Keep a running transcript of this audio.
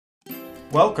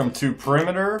Welcome to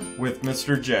Perimeter with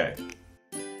Mr. J.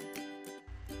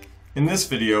 In this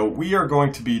video, we are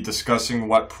going to be discussing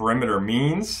what perimeter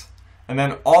means and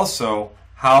then also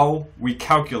how we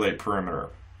calculate perimeter.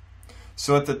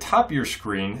 So at the top of your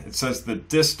screen, it says the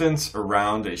distance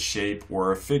around a shape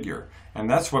or a figure, and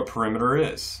that's what perimeter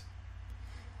is.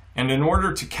 And in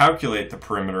order to calculate the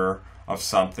perimeter of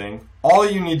something, all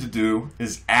you need to do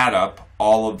is add up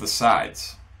all of the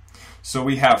sides. So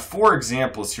we have 4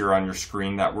 examples here on your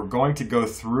screen that we're going to go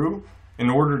through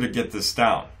in order to get this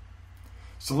down.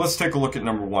 So let's take a look at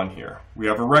number 1 here. We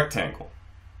have a rectangle.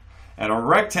 And a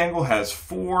rectangle has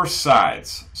 4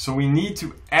 sides. So we need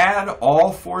to add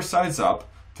all 4 sides up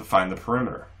to find the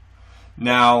perimeter.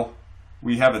 Now,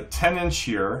 we have a 10-inch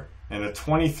here and a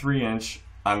 23-inch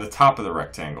on the top of the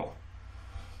rectangle.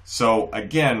 So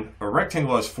again, a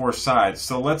rectangle has 4 sides,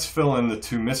 so let's fill in the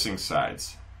 2 missing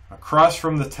sides. Across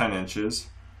from the 10 inches,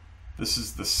 this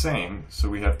is the same, so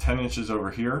we have 10 inches over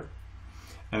here,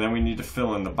 and then we need to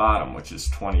fill in the bottom, which is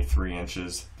 23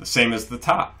 inches, the same as the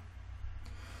top.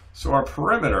 So our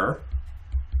perimeter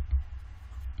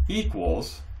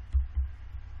equals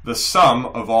the sum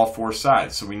of all 4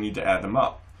 sides, so we need to add them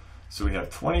up. So we have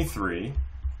 23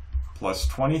 plus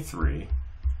 23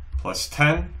 plus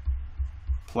 10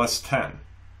 plus 10.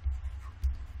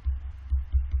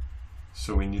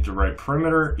 So we need to write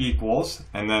perimeter equals,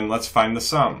 and then let's find the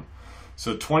sum.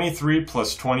 So 23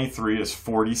 plus 23 is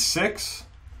 46,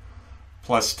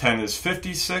 plus 10 is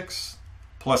 56,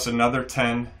 plus another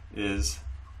 10 is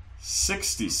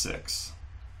 66.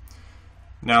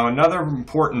 Now another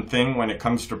important thing when it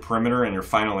comes to perimeter and your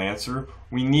final answer,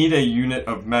 we need a unit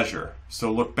of measure.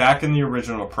 So look back in the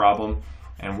original problem,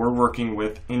 and we're working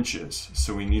with inches.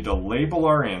 So we need to label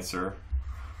our answer,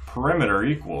 perimeter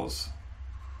equals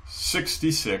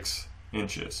 66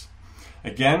 inches.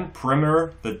 Again,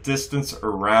 perimeter, the distance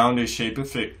around a shape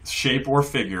or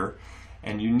figure,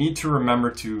 and you need to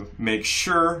remember to make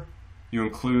sure you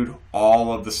include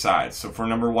all of the sides. So for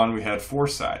number 1, we had 4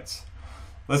 sides.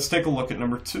 Let's take a look at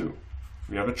number 2.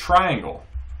 We have a triangle.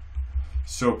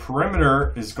 So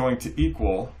perimeter is going to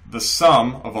equal the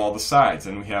sum of all the sides,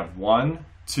 and we have 1,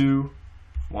 2,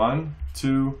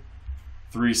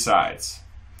 3 sides.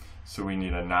 So we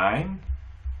need a 9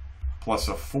 plus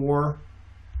a 4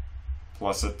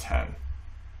 plus a 10.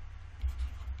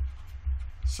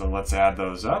 So let's add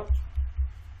those up.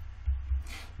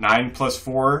 9 plus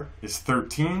 4 is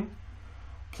 13,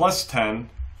 plus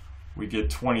 10, we get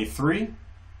 23,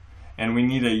 and we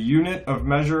need a unit of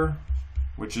measure,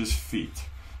 which is feet.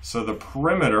 So the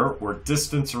perimeter, or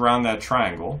distance around that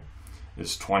triangle,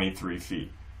 is 23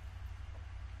 feet.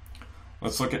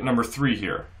 Let's look at number 3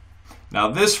 here. Now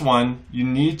this one, you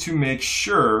need to make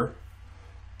sure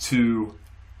to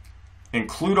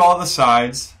include all the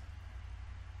sides,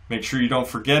 make sure you don't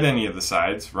forget any of the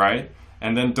sides, right?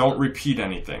 And then don't repeat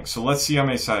anything. So let's see how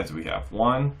many sides we have.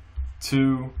 1,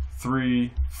 2,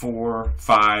 3, 4,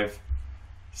 5,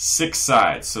 6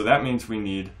 sides. So that means we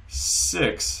need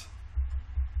 6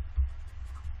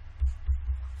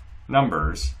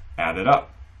 numbers added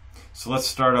up. So let's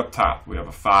start up top. We have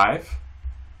a 5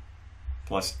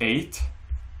 plus 8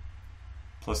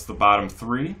 plus the bottom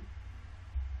 3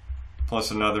 plus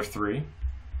another 3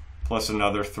 plus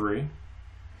another 3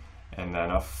 and then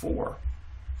a 4.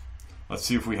 Let's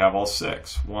see if we have all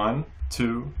 6. 1,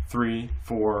 2, 3,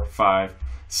 4, 5,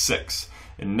 6.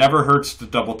 It never hurts to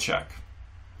double check.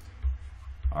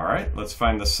 All right, let's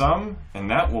find the sum, and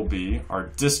that will be our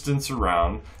distance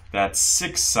around that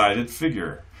 6-sided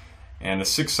figure. And a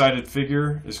 6-sided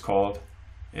figure is called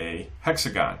a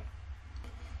hexagon.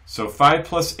 So 5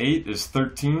 plus 8 is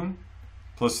 13,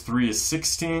 plus 3 is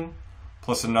 16,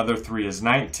 plus another 3 is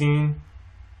 19,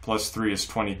 plus 3 is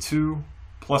 22,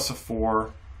 plus a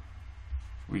 4.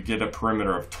 We get a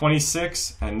perimeter of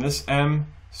 26, and this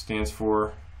M stands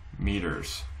for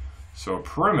meters. So a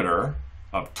perimeter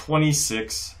of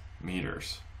 26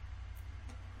 meters.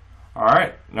 All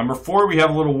right, number 4, we have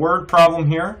a little word problem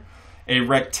here. A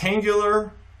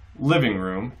rectangular living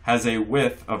room has a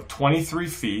width of 23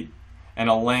 feet and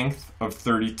a length of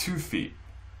 32 feet.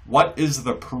 What is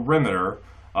the perimeter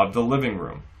of the living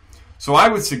room? So I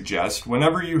would suggest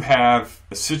whenever you have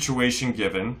a situation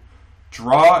given,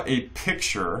 draw a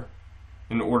picture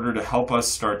in order to help us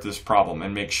start this problem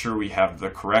and make sure we have the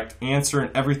correct answer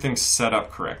and everything's set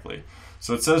up correctly.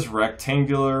 So it says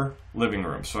rectangular living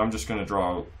room. So I'm just going to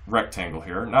draw a rectangle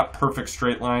here. Not perfect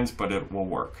straight lines, but it will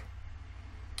work.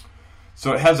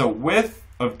 So it has a width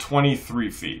of 23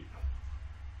 feet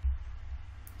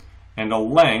and a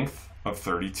length of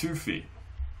 32 feet.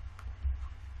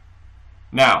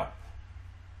 Now,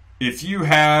 if you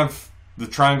have the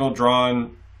triangle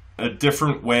drawn a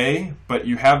different way, but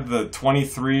you have the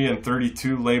 23 and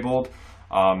 32 labeled,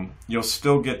 you'll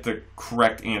still get the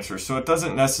correct answer. So it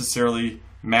doesn't necessarily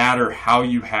matter how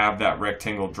you have that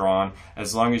rectangle drawn,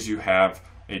 as long as you have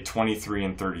a 23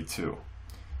 and 32.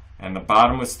 And the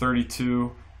bottom was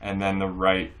 32, and then the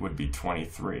right would be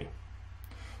 23.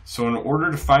 So in order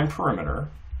to find perimeter,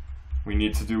 we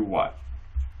need to do what?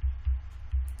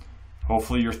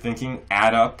 Hopefully you're thinking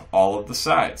add up all of the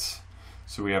sides.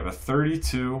 So we have a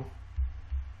 32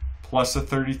 plus a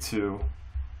 32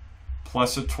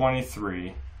 plus a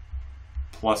 23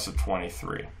 plus a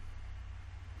 23.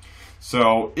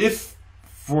 So if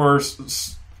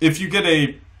you get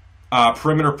a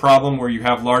perimeter problem where you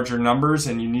have larger numbers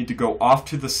and you need to go off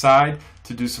to the side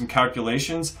to do some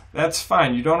calculations, that's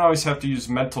fine. You don't always have to use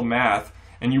mental math,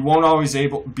 and you won't always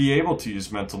be able to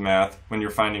use mental math when you're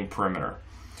finding perimeter.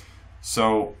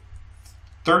 So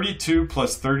 32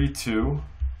 plus 32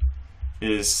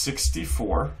 is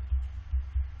 64,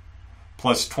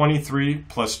 plus 23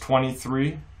 plus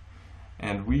 23,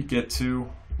 and we get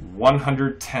to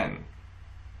 110.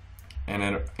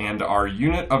 And our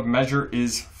unit of measure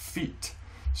is feet.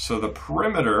 So the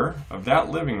perimeter of that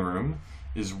living room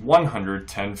is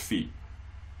 110 feet.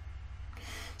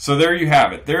 So there you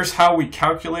have it. There's how we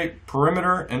calculate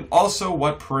perimeter and also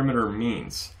what perimeter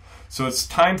means. So it's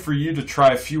time for you to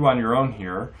try a few on your own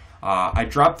here. I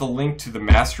dropped the link to the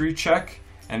mastery check,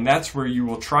 and that's where you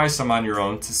will try some on your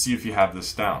own to see if you have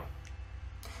this down.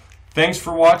 Thanks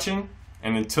for watching,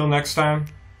 and until next time,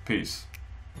 peace.